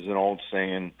mean, there's an old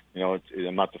saying,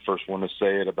 I'm not the first one to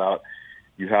say it, about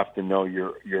you have to know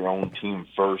your own team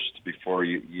first before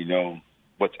you know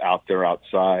what's out there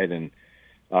outside, and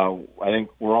I think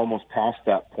we're almost past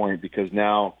that point because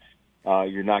now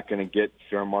you're not going to get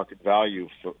fair market value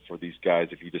for these guys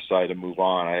if you decide to move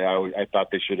on. I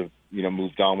thought they should have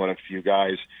moved on with a few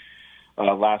guys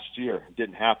last year. It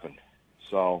didn't happen.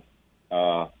 So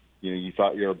you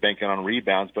thought you were banking on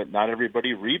rebounds, but not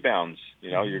everybody rebounds.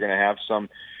 You're going to have some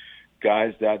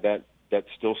guys that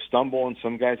still stumble and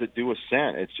some guys that do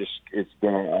ascent. It's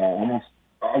been almost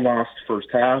a lost first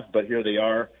half, but here they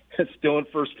are. It's still in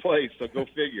first place, so go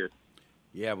figure.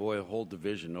 Yeah, boy, the whole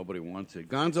division, nobody wants it.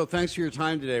 Gonzo, thanks for your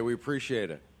time today. We appreciate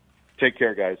it. Take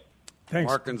care, guys. Thanks.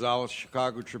 Mark Gonzalez,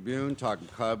 Chicago Tribune, talking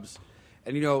Cubs.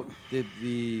 And,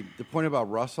 the point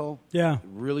about Russell,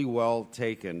 really well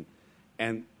taken.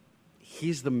 And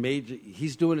he's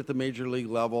doing at the major league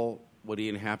level what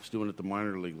Ian Happ's doing at the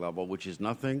minor league level, which is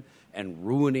nothing, and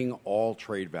ruining all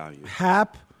trade value.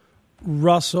 Happ,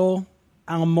 Russell,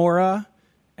 Almora,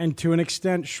 and to an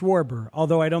extent Schwarber,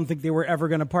 although I don't think they were ever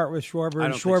going to part with Schwarber. I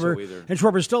don't think so either. And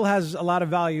Schwarber still has a lot of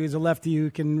value. He's a lefty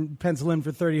who can pencil in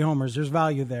for 30 homers. There's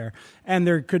value there. And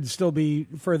there could still be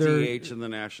further DH in the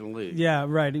National League. Yeah,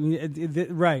 right.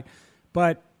 Right.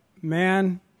 But,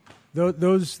 man,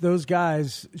 those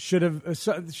guys should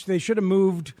have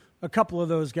moved a couple of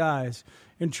those guys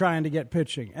in trying to get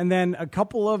pitching. And then a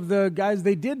couple of the guys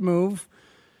they did move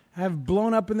have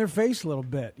blown up in their face a little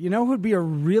bit. You know who would be a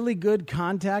really good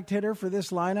contact hitter for this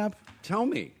lineup? Tell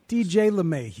me. DJ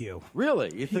LeMahieu.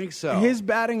 Really? You think so? His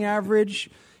batting average,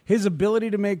 his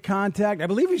ability to make contact. I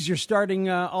believe he's your starting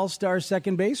all-star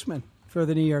second baseman for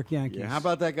the New York Yankees. Yeah, how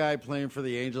about that guy playing for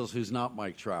the Angels who's not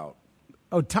Mike Trout?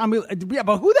 Oh, Tommy. Yeah,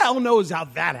 but who the hell knows how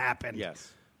that happened?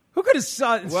 Yes. Who could have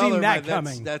seen that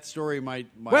coming? That story might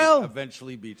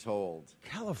eventually be told.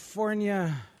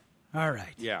 California. All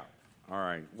right. Yeah. All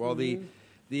right. Well, the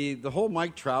whole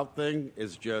Mike Trout thing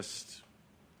is just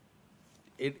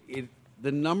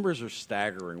the numbers are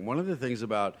staggering. One of the things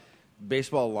about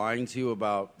baseball lying to you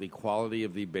about the quality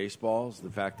of the baseballs, the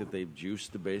fact that they've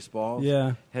juiced the baseballs,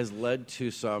 has led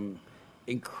to some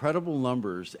incredible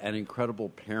numbers and incredible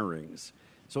pairings.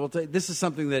 So we'll this is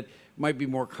something that might be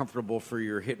more comfortable for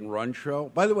your hit and run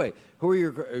show. By the way, who are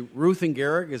your Ruth and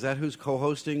Gehrig? Is that who's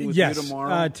co-hosting with you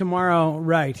tomorrow? Tomorrow,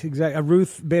 right? Exactly.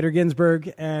 Ruth Bader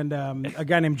Ginsburg and a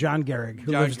guy named John Gehrig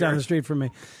who lives down the street from me.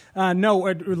 No,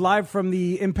 we're live from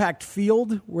the Impact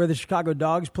Field where the Chicago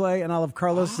Dogs play, and I'll have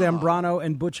Carlos Zambrano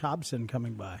and Butch Hobson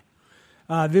coming by.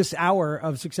 This hour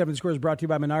of 670 The Score is brought to you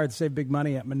by Menards. Save big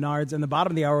money at Menards. And the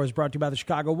bottom of the hour was brought to you by the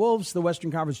Chicago Wolves. The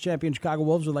Western Conference champion Chicago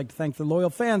Wolves would like to thank the loyal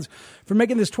fans for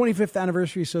making this 25th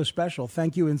anniversary so special.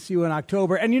 Thank you, and see you in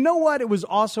October. And you know what? It was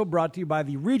also brought to you by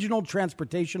the Regional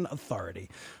Transportation Authority.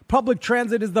 Public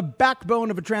transit is the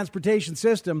backbone of a transportation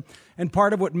system and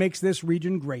part of what makes this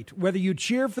region great. Whether you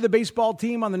cheer for the baseball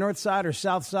team on the north side or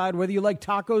south side, whether you like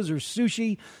tacos or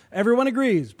sushi, everyone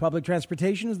agrees public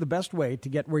transportation is the best way to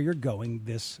get where you're going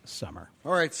this summer.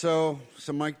 All right, so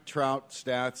some Mike Trout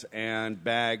stats and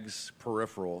Bags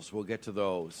peripherals. We'll get to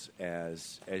those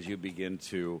as you begin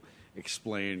to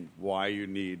explain why you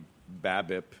need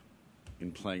BABIP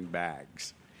in playing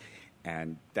Bags.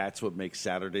 And that's what makes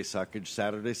Saturday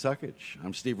Suckage.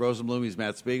 I'm Steve Rosenblum. He's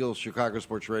Matt Spiegel, Chicago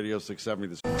Sports Radio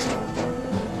 670.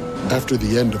 After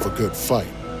the end of a good fight,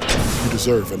 you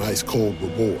deserve an ice-cold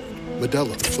reward.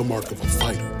 Modelo is the mark of a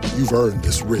fighter. You've earned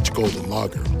this rich golden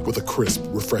lager with a crisp,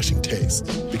 refreshing taste.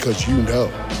 Because you know,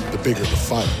 the bigger the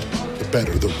fight, the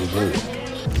better the reward.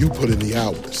 You put in the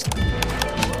hours,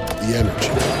 the energy,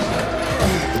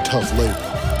 the tough labor.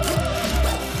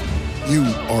 You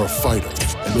are a fighter,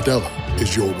 and Modelo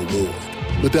is your reward.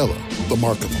 Modelo, the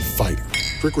mark of a fighter.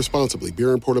 Drink responsibly.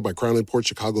 Beer imported by Crown Imports,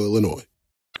 Chicago, Illinois.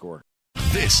 Score.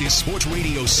 This is Sports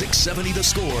Radio 670 The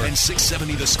Score and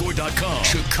 670thescore.com.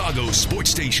 Chicago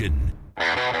Sports Station.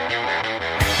 Talking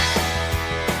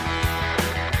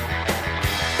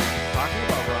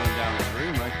about running down the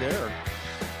dream right there.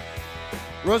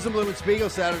 Rosenblum and Spiegel,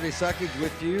 Saturday Suckage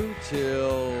with you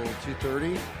till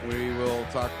 2:30. We will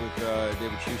talk with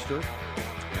David Schuster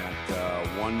at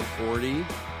 1:40.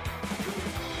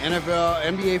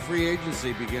 NBA free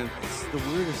agency begins. It's the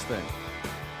weirdest thing.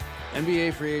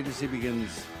 NBA free agency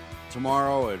begins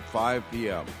tomorrow at 5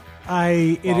 p.m.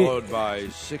 Followed by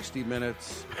 60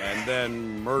 Minutes and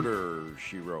then Murder,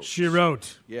 She Wrote. She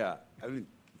Wrote. Yeah. I mean,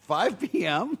 5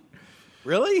 p.m.?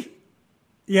 Really?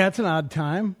 Yeah, it's an odd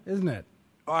time, isn't it?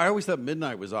 Oh, I always thought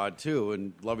midnight was odd, too,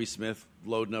 and Lovie Smith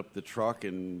loading up the truck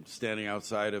and standing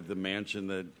outside of the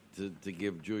mansion to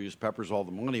give Julius Peppers all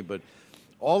the money, but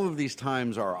all of these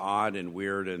times are odd and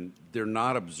weird, and they're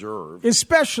not observed.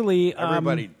 Especially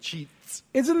everybody cheats.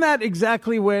 Isn't that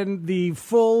exactly when the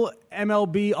full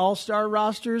MLB All-Star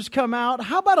rosters come out?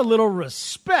 How about a little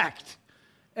respect,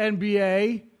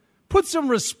 NBA? Put some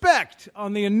respect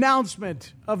on the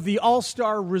announcement of the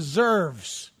All-Star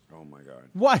reserves. Oh, my God.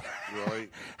 What? Really?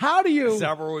 How do you? Is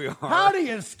that where we are? How do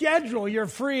you schedule your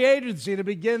free agency to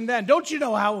begin then? Don't you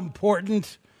know how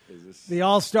important the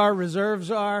All-Star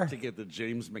reserves are? To get the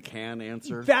James McCann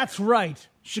answer? That's right.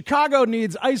 Chicago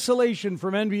needs isolation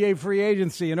from NBA free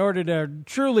agency in order to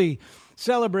truly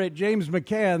celebrate James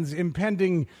McCann's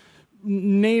impending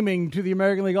naming to the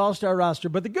American League All-Star roster.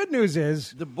 But the good news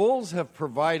is the Bulls have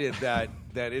provided that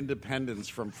independence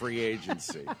from free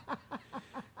agency.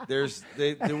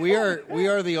 We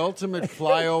are the ultimate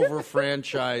flyover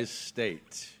franchise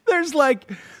state. There's like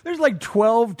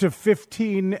 12 to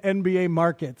 15 NBA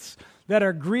markets that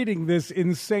are greeting this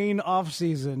insane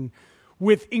offseason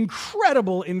with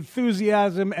incredible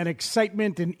enthusiasm and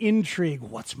excitement and intrigue.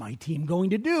 What's my team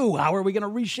going to do? How are we going to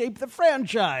reshape the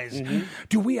franchise? Mm-hmm.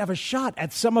 Do we have a shot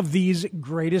at some of these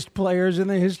greatest players in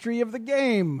the history of the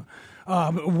game?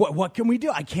 What can we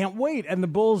do? I can't wait. And the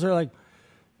Bulls are like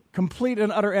complete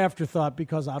and utter afterthought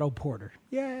because Otto Porter.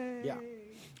 Yay. Yeah.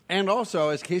 And also,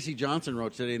 as Casey Johnson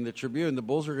wrote today in the Tribune, the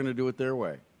Bulls are going to do it their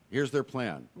way. Here's their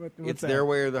plan. It's their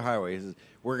way or the highway. He says,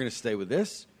 we're going to stay with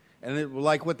this. And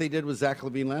like what they did with Zach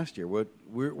LaVine last year.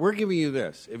 We're giving you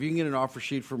this. If you can get an offer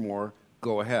sheet for more,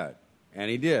 go ahead. And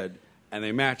he did, and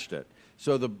they matched it.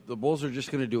 So the Bulls are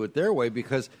just going to do it their way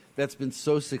because that's been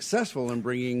so successful in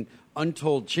bringing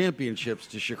untold championships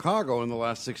to Chicago in the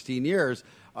last 16 years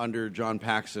under John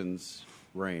Paxson's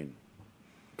reign.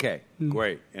 Okay,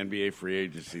 great. NBA free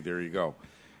agency, there you go.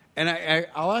 And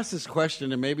I'll ask this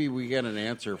question, and maybe we get an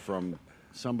answer from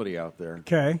somebody out there.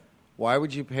 Okay. Why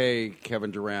would you pay Kevin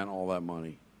Durant all that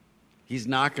money? He's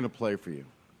not going to play for you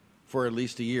for at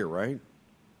least a year, right?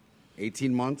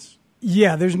 18 months?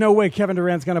 Yeah, there's no way Kevin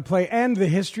Durant's going to play. And the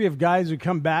history of guys who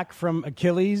come back from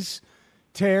Achilles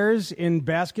tears in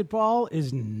basketball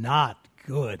is not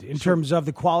good in terms of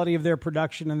the quality of their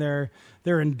production and their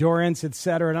endurance, et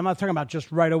cetera. And I'm not talking about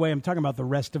just right away. I'm talking about the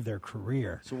rest of their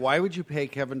career. So why would you pay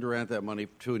Kevin Durant that money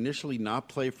to initially not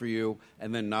play for you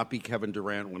and then not be Kevin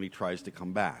Durant when he tries to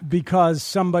come back? Because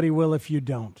somebody will if you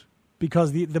don't.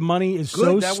 Because the money is Good,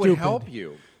 so that stupid. would help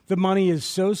you. The money is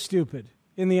so stupid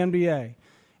in the NBA.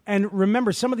 And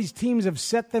remember, some of these teams have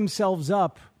set themselves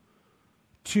up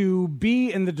to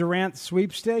be in the Durant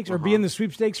sweepstakes or be in the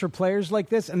sweepstakes for players like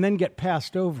this and then get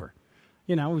passed over.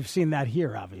 You know, we've seen that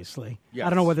here, obviously. Yes. I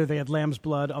don't know whether they had lamb's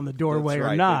blood on the doorway That's or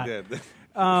right, not. they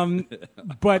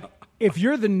did. But if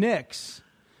you're the Knicks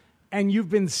and you've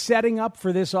been setting up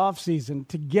for this offseason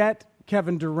to get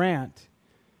Kevin Durant,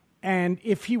 and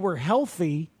if he were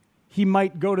healthy, he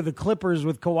might go to the Clippers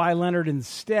with Kawhi Leonard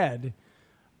instead.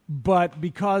 But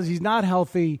because he's not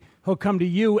healthy, he'll come to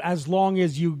you as long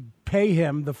as you pay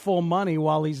him the full money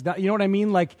while he's not. You know what I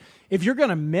mean? Like, if you're going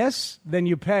to miss, then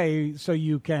you pay so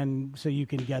you can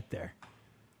get there.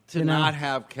 To not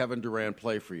have Kevin Durant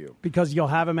play for you. Because you'll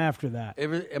have him after that.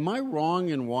 Am I wrong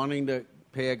in wanting to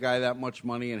pay a guy that much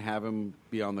money and have him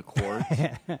be on the court?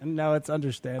 No, it's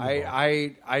understandable.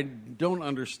 I don't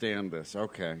understand this.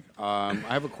 Okay. I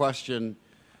have a question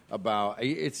about,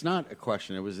 it's not a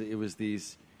question. It was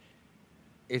these,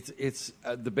 it's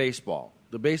the baseball.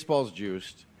 The baseball's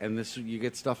juiced, and this you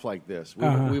get stuff like this.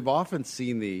 We've often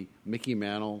seen the Mickey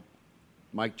Mantle,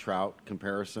 Mike Trout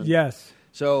comparison. Yes.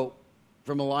 So,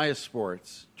 from Elias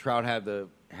Sports, Trout had the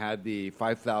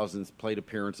 5,000th plate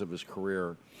appearance of his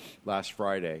career last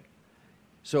Friday.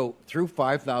 So, through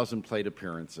 5,000 plate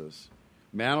appearances,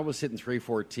 Mantle was hitting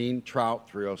 314, Trout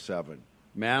 307.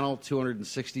 Mantle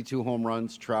 262 home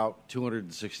runs, Trout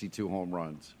 262 home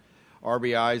runs.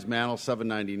 RBIs, Mantle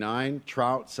 799,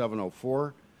 Trout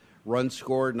 704. Runs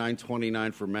scored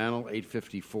 929 for Mantle,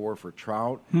 854 for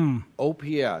Trout.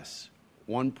 OPS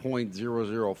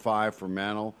 1.005 for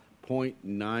Mantle,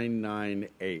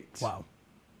 0.998. Wow.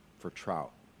 For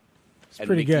Trout. It's and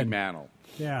pretty Mickey good. Mantle.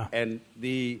 Yeah. And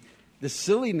the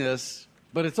silliness,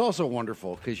 but it's also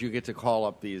wonderful because you get to call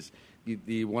up these.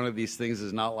 The one of these things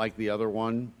is not like the other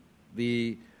one.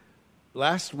 The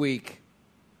last week,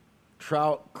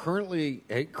 Trout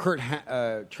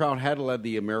had led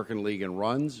the American League in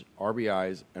runs,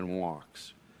 RBIs, and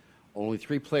walks. Only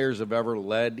 3 players have ever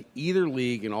led either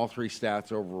league in all 3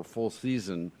 stats over a full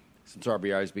season since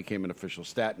RBIs became an official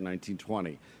stat in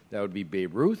 1920. That would be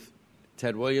Babe Ruth,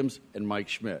 Ted Williams, and Mike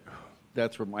Schmidt.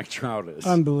 That's where Mike Trout is.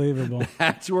 Unbelievable.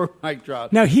 That's where Mike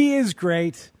Trout. Now, he is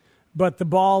great, but the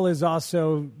ball is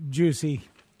also juicy.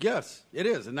 Yes, it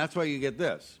is, and that's why you get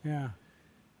this. Yeah.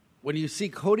 When you see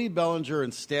Cody Bellinger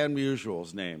and Stan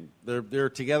Musial's name,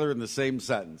 they're together in the same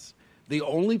sentence. The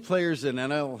only players in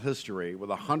NL history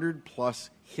with 100-plus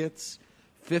hits,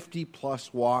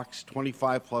 50-plus walks,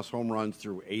 25-plus home runs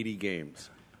through 80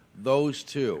 games. Those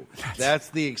two. That's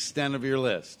the extent of your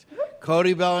list.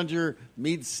 Cody Bellinger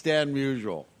meets Stan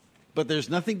Musial. But there's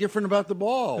nothing different about the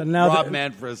ball, Rob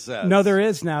Manfred says. No, there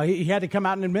is now. He had to come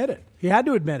out and admit it. He had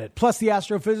to admit it. Plus, the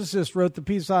astrophysicist wrote the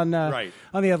piece on The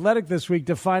Athletic this week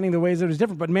defining the ways that it was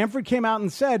different. But Manfred came out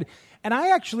and said, and I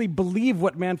actually believe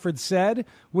what Manfred said,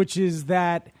 which is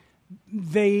that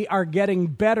they are getting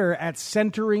better at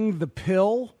centering the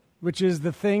pill, which is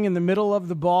the thing in the middle of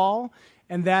the ball,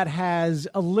 and that has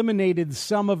eliminated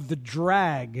some of the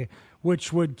drag,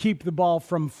 which would keep the ball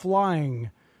from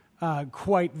flying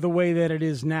quite the way that it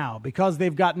is now. Because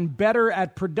they've gotten better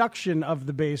at production of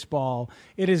the baseball,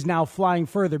 it is now flying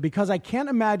further. Because I can't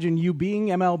imagine you being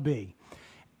MLB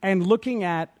and looking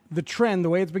at the trend,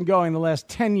 the way it's been going the last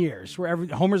 10 years, where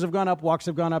homers have gone up, walks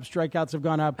have gone up, strikeouts have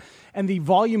gone up, and the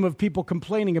volume of people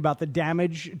complaining about the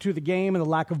damage to the game and the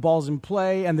lack of balls in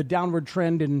play and the downward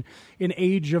trend in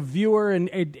age of viewer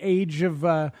and age of,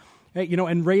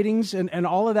 and ratings and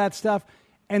all of that stuff.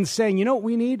 And saying, you know what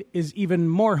we need is even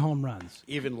more home runs.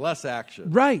 Even less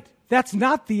action. Right. That's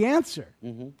not the answer.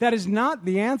 Mm-hmm. That is not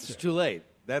the answer. It's too late.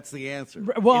 That's the answer.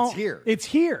 Well, it's here. It's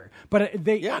here. But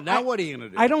now what are you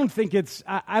going to do? I don't think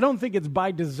it's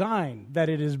by design that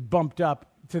it is bumped up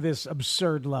to this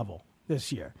absurd level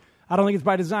this year. I don't think it's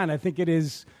by design. I think it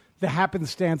is the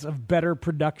happenstance of better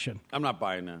production. I'm not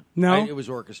buying that. No, it was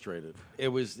orchestrated. It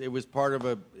was part of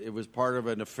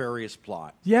a nefarious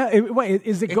plot. Yeah.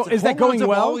 Is that going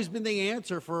well? Have always been the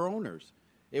answer for owners.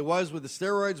 It was with the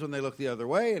steroids when they looked the other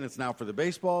way, and it's now for the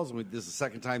baseballs. This is the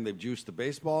second time they've juiced the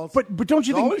baseballs. But don't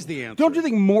you think always the answer? Don't you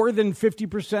think more than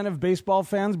 50% of baseball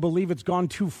fans believe it's gone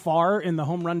too far in the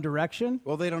home run direction?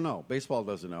 Well, they don't know. Baseball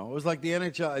doesn't know. It was like the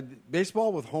NHL.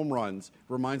 Baseball with home runs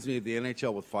reminds me of the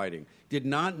NHL with fighting. Did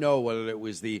not know whether it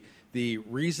was the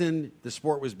reason the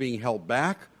sport was being held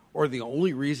back or the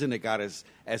only reason it got as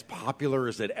popular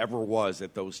as it ever was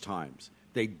at those times.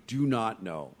 They do not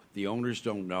know. The owners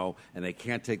don't know, and they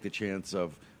can't take the chance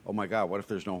of, oh, my God, what if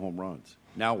there's no home runs?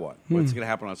 Now what? What's going to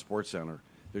happen on SportsCenter?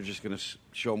 They're just going to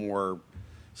show more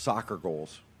soccer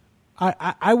goals.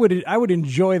 I would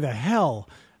enjoy the hell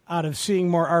out of seeing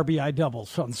more RBI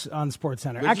doubles on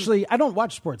SportsCenter. Actually, I don't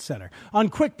watch SportsCenter. On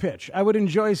Quick Pitch, I would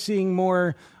enjoy seeing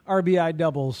more RBI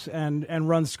doubles and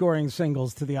run-scoring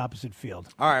singles to the opposite field.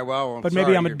 All right, well,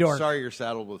 maybe I'm a dork. Sorry you're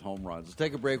saddled with home runs. Let's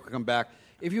take a break. We'll come back.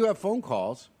 If you have phone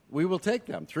calls, we will take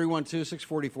them.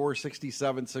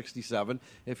 312-644-6767.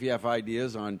 If you have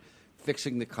ideas on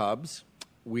fixing the Cubs,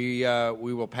 we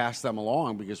will pass them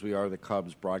along because we are the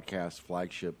Cubs broadcast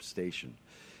flagship station.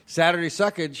 Saturday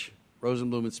Suckage,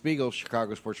 Rosenblum and Spiegel,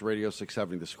 Chicago Sports Radio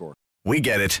 670 The Score. We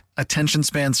get it. Attention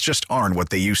spans just aren't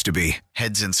what they used to be.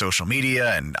 Heads in social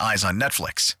media and eyes on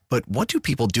Netflix. But what do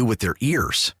people do with their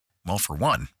ears? Well, for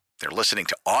one, they're listening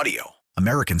to audio.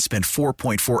 Americans spend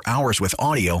 4.4 hours with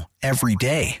audio every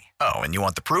day. Oh, and you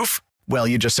want the proof? Well,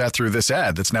 you just sat through this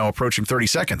ad that's now approaching 30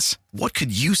 seconds. What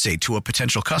could you say to a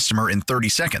potential customer in 30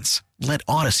 seconds? Let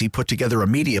Odyssey put together a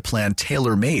media plan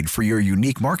tailor-made for your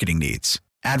unique marketing needs.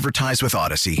 Advertise with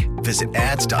Odyssey. Visit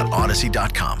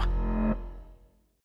ads.odyssey.com.